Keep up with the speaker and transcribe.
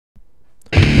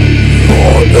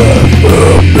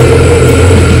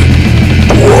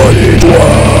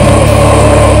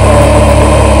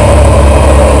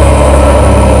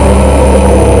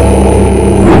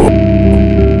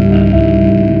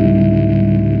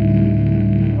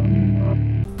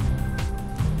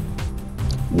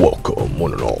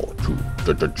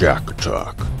after the Jack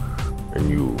attack. And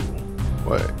you...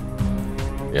 Wait.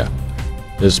 Yeah.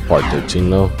 This is part 13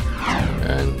 though.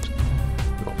 And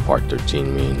what part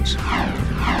 13 means...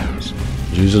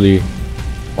 Usually,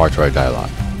 parts where I die a lot.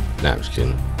 Nah, I'm just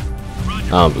kidding. I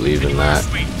don't believe in that.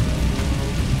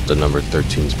 The number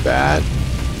 13's bad.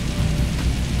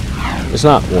 It's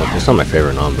not, well, it's not my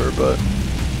favorite number, but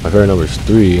my favorite number is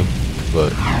 3,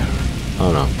 but I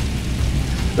don't know.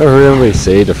 Never heard anybody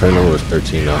say the favorite number was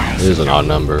 13 though. It is an odd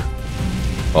number.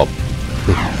 Well,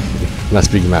 I'm not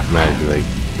speaking mathematically,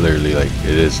 like, literally, like,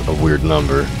 it is a weird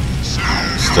number.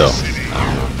 Still, I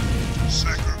don't know.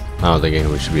 I don't think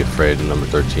anybody should be afraid of number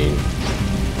 13.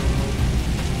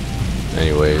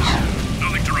 Anyways,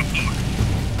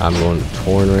 I'm going to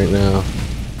Torn right now.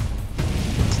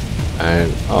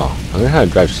 And, oh, I'm gonna have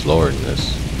to drive slower than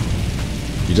this.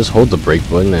 You just hold the brake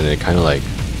button and it kind of like,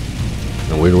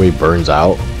 in a weird way, burns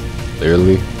out,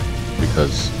 literally,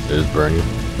 because it is burning.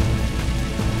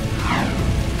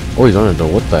 Always wondered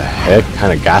though, what the heck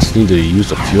kind of gasoline do you use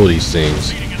to fuel these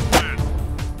things?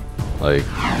 Like,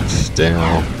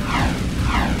 damn.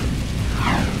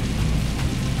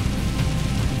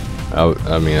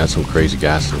 I mean, that's some crazy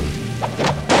gasoline.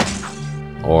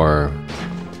 Or,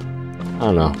 I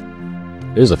don't know.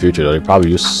 It is the future though. They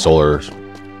probably use solar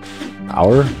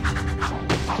power.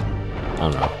 I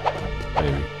don't know.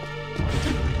 Maybe.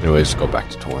 Anyways, go back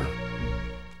to Torn.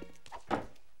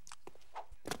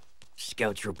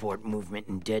 Scouts report movement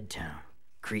in Deadtown.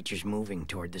 Creatures moving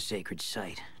toward the sacred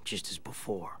site, just as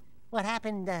before. What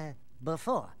happened,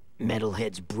 before?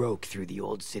 Metalheads broke through the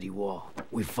old city wall.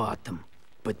 We fought them,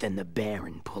 but then the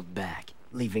Baron pulled back,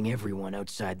 leaving everyone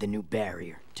outside the new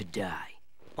barrier to die.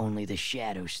 Only the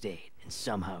Shadow stayed and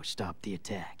somehow stopped the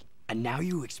attack. And now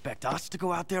you expect us to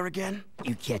go out there again?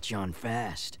 You catch on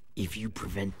fast. If you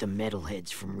prevent the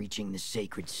Metalheads from reaching the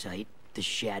sacred site, the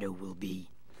Shadow will be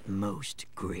most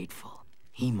grateful.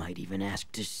 He might even ask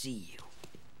to see you.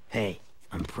 Hey,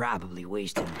 I'm probably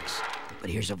wasting this, but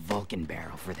here's a Vulcan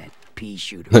barrel for that pea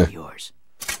shooter of yours.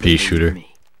 Pea shooter?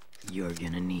 Me, you're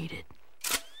gonna need it.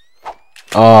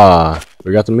 Ah,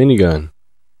 we got the minigun.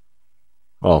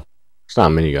 Well, it's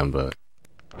not a minigun, but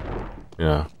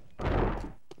yeah.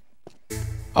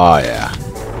 Oh yeah.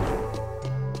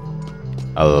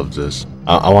 I love this.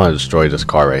 I want to destroy this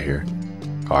car right here.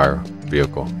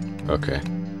 Vehicle. Okay.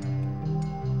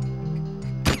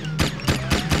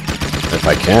 If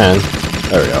I can.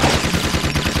 There we go.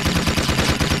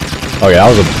 Okay, that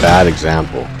was a bad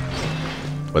example.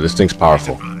 But this thing's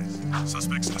powerful.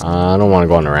 I don't want to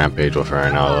go on a rampage with her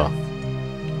right now, though.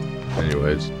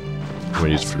 Anyways, I'm gonna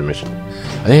use it for the mission.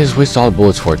 I think I just wasted all the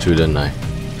bullets for it too, didn't I?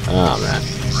 Ah, man.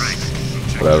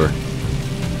 Whatever.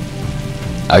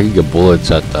 I could get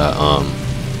bullets at the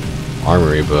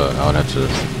armory, but I would have to.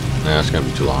 Nah, it's gonna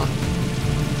be too long.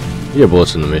 You get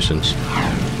bullets in the missions.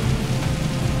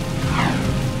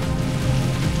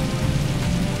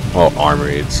 Oh,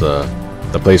 armory. It's the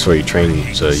place where you train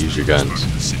to use your guns.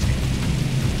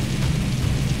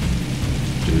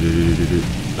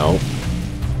 No.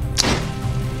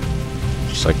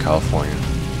 Just like California.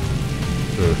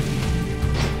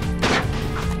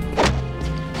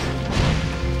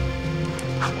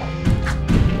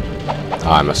 Oh,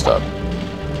 I messed up.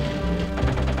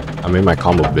 I made my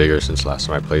combo bigger since last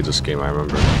time I played this game, I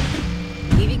remember.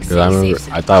 Because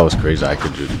I thought it was crazy I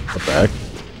could do. What the heck?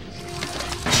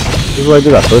 This is what I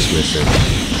did that first mission.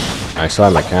 I saw it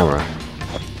on my camera.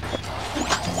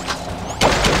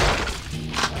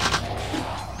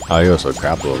 Oh, he was a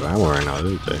crap load of ammo right now,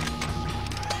 didn't they?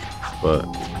 But,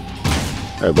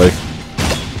 alright, buddy.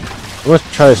 I'm gonna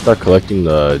try to start collecting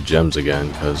the gems again,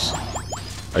 because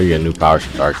I get new powers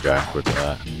from Dark Jack with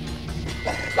that.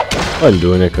 I wasn't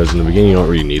doing it because in the beginning you don't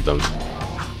really need them.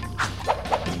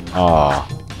 Ah,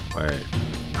 wait.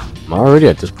 Am I already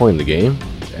at this point in the game?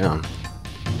 Damn.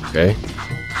 Okay.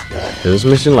 Cause this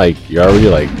mission, like, you're already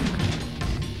like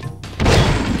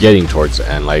getting towards the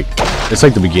end. Like, it's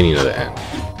like the beginning of the end.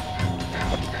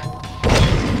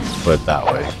 Put it that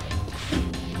way.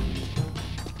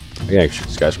 I can actually shoot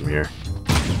these guys from here.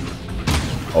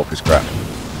 Oh, he's crap.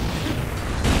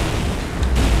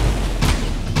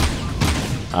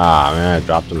 Ah, man, I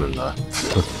dropped him in the...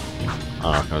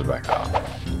 Oh, it comes back out.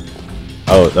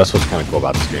 Oh, that's what's kind of cool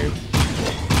about this game.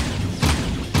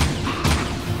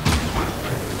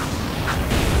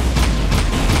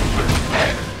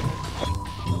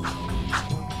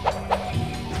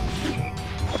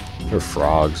 They're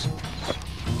frogs.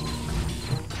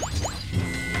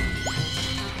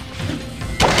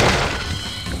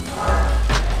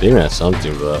 They even had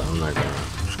something, but I'm not gonna...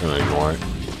 I'm just gonna ignore it.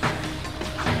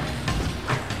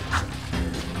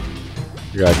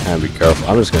 You gotta kind of be careful.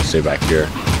 I'm just gonna stay back here.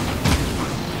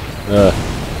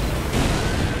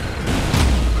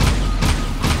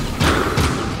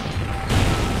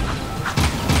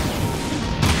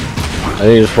 I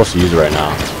think you're supposed to use it right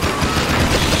now.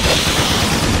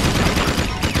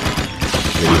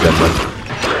 Maybe gun.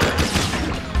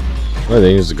 Well, I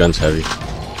think the gun's heavy.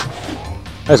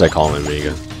 As I call it, a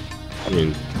minigun. I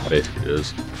mean, basically it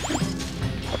is.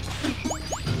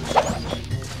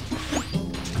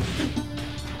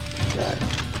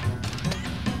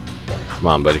 Come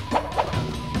on, buddy.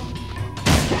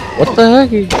 What the heck?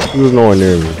 He was nowhere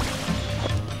near me.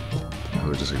 I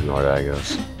would just ignore that, I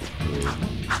guess.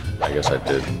 I guess I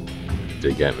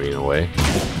did get me in a way.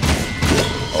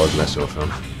 I was messing with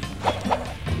him.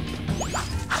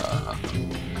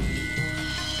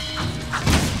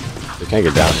 They can't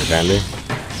get down here, can they?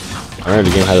 I remember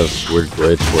the game had this weird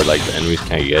glitch where like the enemies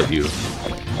can't get you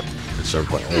at a certain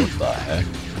point. What the heck?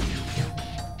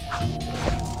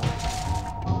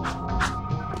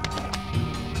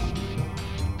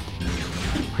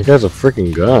 That guy's a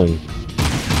freaking gun.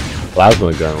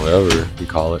 Plasma gun, whatever you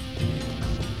call it.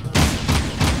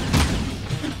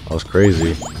 That was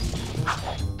crazy.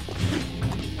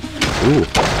 Ooh.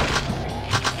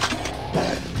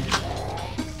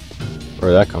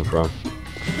 Where'd that come from?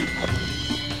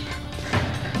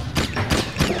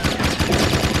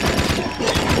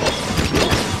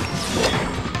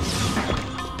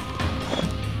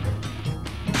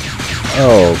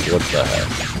 Oh, what the heck?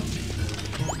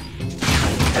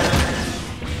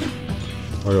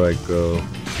 Where do I go?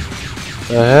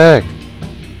 The heck?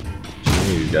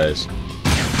 You guys.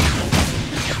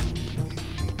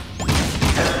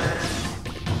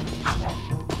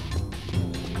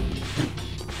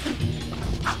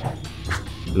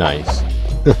 Nice.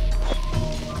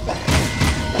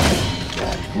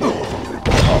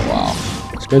 Oh wow.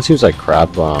 This gun seems like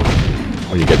crap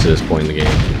when you get to this point in the game.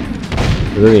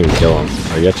 It doesn't even kill him.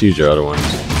 Or you have to use your other ones.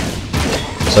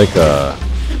 It's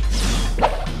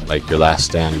like your last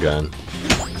stand gun.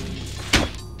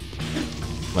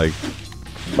 Like,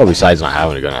 well, besides not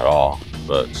having a gun at all,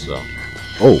 but so.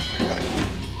 Oh,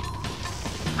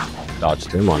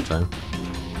 dodged him one time.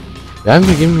 They haven't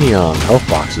been giving me health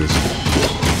boxes.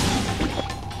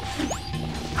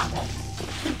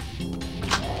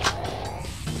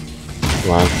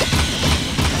 Come on.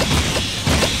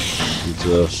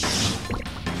 Jesus.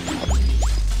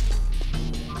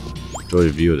 Enjoy the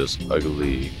view of this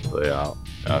ugly layout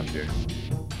out here.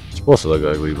 It's supposed to look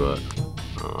ugly, but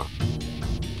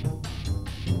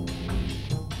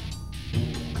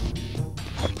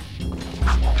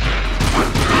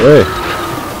hey.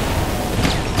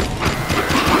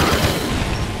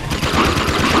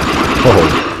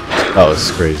 Oh, that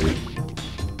was crazy.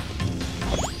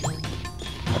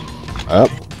 Up,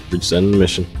 reach the end of the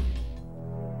mission.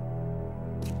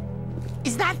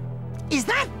 Is that?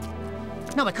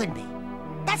 No, it couldn't be.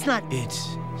 That's not.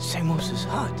 It's Samos's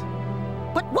hut.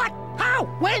 But what? How?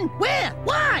 When? Where?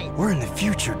 Why? We're in the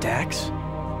future, Dax.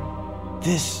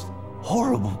 This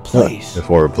horrible place The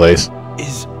horrible place.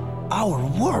 is our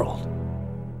world.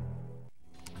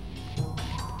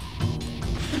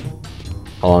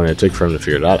 How long did it take for him to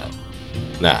figure that out?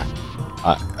 Nah.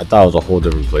 I thought it was a whole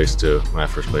different place too when I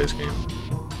first played this game.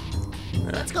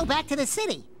 Yeah. Let's go back to the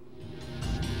city.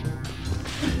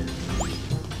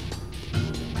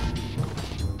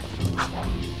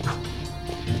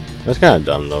 That's kind of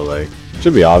dumb though. Like, it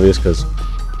should be obvious because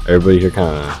everybody here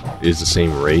kind of is the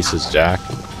same race as Jack.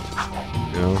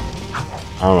 You know,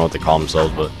 I don't know what they call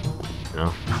themselves, but you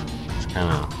know, it's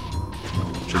kind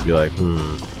of should be like,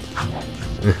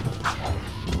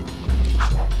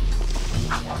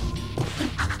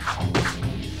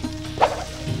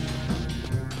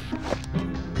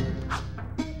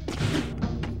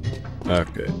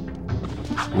 Okay.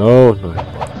 No.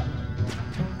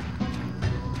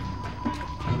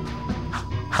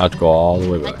 I have to go all the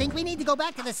way I back. think we need to go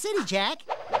back to the city, Jack.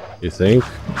 You think?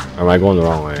 Or am I going the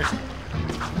wrong way?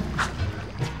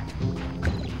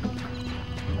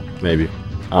 Maybe.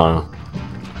 I don't know.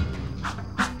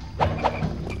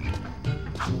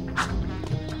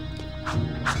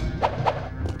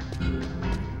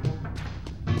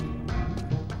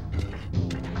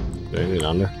 Is there anything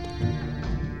on there?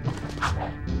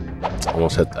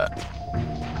 Almost hit that.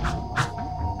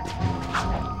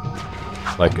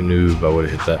 Like a noob, I would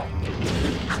have hit that.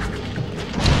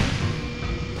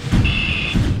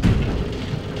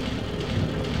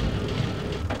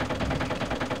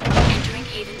 Entering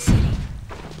Haven City.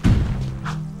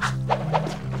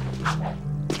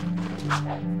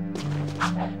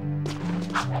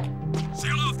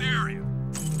 Seal off the area.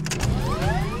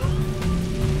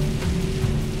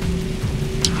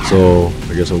 So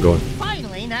I guess I'm going.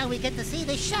 Finally, now we get to see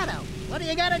the shadow. What do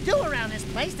you gotta do around this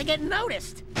place to get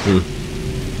noticed?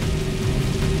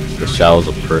 The shadow's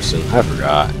a person. I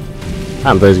forgot. I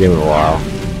haven't played this game in a while.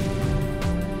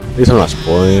 At least I'm not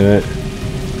spoiling it.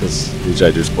 Because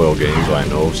usually I do spoil games when I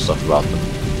know stuff about them.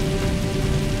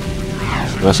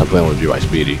 Unless I'm playing with you by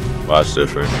Speedy. Well, that's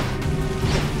different.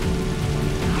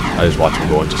 I just watch him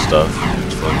go into stuff.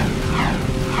 It's fun.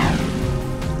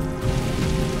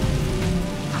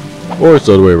 Or it's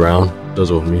the other way around. Does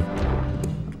it with me.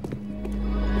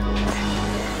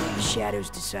 The Shadow's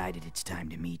decided it's time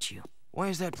to meet you. Why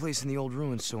is that place in the old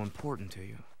ruins so important to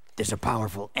you? There's a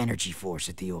powerful energy force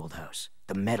at the old house.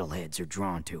 The metalheads are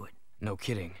drawn to it. No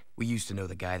kidding. We used to know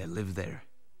the guy that lived there.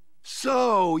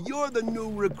 So, you're the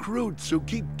new recruits who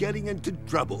keep getting into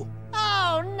trouble.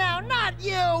 Oh, no, not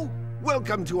you!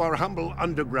 Welcome to our humble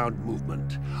underground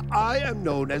movement. I am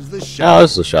known as the Oh, Shadow.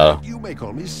 this is the shadow. You may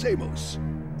call me Samos.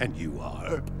 And you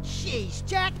are? Jeez,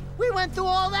 Jack, we went through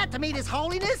all that to meet His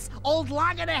Holiness, old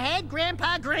logger-ahead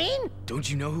Grandpa Green? Don't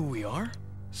you know who we are?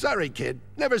 Sorry, kid.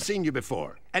 Never seen you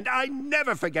before. And I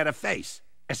never forget a face.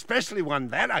 Especially one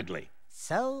that ugly.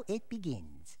 So it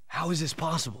begins. How is this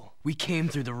possible? We came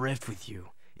through the rift with you.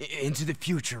 Into the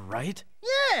future, right?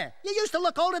 Yeah, you used to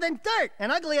look older than dirt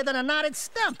and uglier than a knotted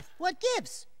stump. What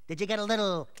gives? Did you get a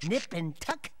little nip and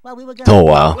tuck while we were gone? Oh,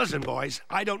 wow. Listen, boys,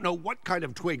 I don't know what kind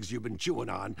of twigs you've been chewing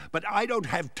on, but I don't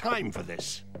have time for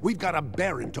this. We've got a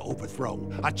baron to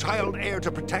overthrow, a child heir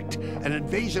to protect, an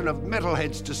invasion of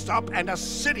metalheads to stop, and a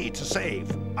city to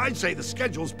save. I'd say the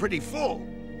schedule's pretty full.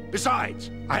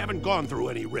 Besides, I haven't gone through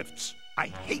any rifts. I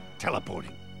hate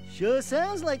teleporting. Sure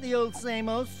sounds like the old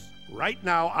Samos. Right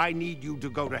now, I need you to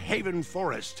go to Haven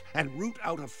Forest and root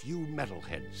out a few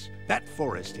metalheads. That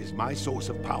forest is my source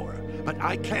of power, but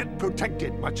I can't protect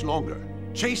it much longer.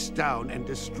 Chase down and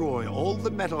destroy all the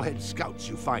metalhead scouts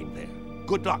you find there.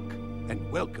 Good luck,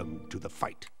 and welcome to the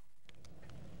fight.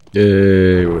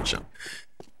 Yay, what's up?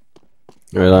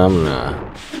 Alright, I'm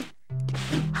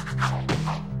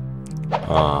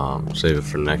gonna save it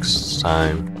for next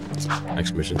time.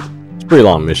 Next mission. It's a pretty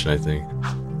long mission, I think.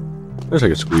 I guess I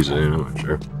could squeeze it in, I'm not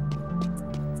sure.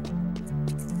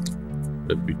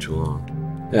 That'd be too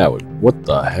long. Yeah, what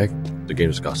the heck? The game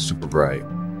just got super bright.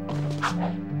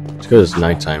 It's because it's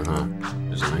nighttime, huh?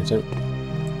 Is it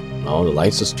nighttime? No, the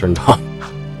lights just turned on.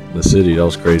 The city, that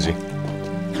was crazy.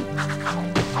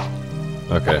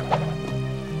 Okay.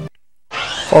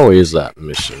 How far away is that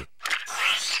mission?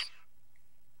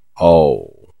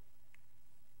 Oh.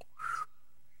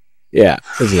 Yeah,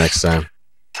 it's next time.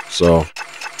 So,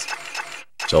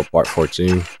 till part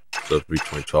 14, so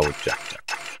 2012 with Jack.